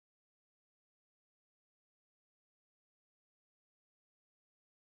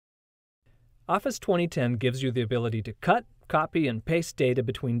Office 2010 gives you the ability to cut, copy, and paste data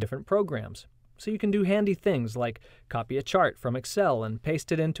between different programs, so you can do handy things like copy a chart from Excel and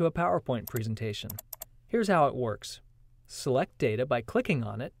paste it into a PowerPoint presentation. Here's how it works. Select data by clicking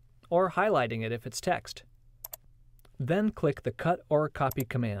on it or highlighting it if it's text. Then click the Cut or Copy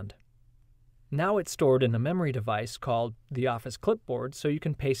command. Now it's stored in a memory device called the Office Clipboard, so you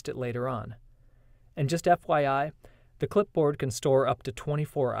can paste it later on. And just FYI, the clipboard can store up to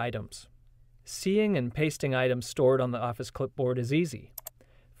 24 items. Seeing and pasting items stored on the Office Clipboard is easy.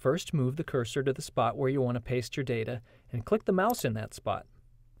 First, move the cursor to the spot where you want to paste your data and click the mouse in that spot.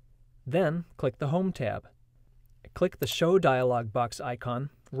 Then, click the Home tab. Click the Show dialog box icon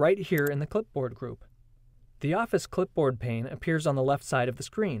right here in the Clipboard group. The Office Clipboard pane appears on the left side of the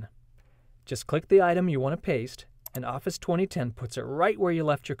screen. Just click the item you want to paste, and Office 2010 puts it right where you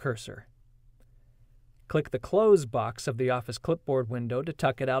left your cursor. Click the Close box of the Office Clipboard window to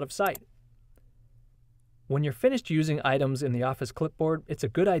tuck it out of sight. When you're finished using items in the Office Clipboard, it's a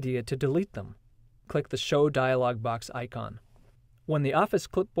good idea to delete them. Click the Show dialog box icon. When the Office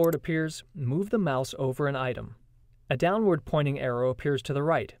Clipboard appears, move the mouse over an item. A downward pointing arrow appears to the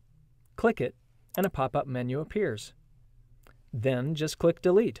right. Click it, and a pop-up menu appears. Then just click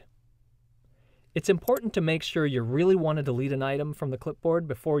Delete. It's important to make sure you really want to delete an item from the clipboard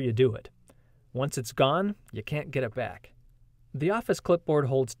before you do it. Once it's gone, you can't get it back. The Office Clipboard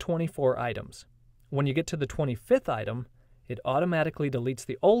holds 24 items. When you get to the 25th item, it automatically deletes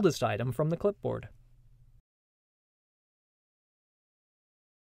the oldest item from the clipboard.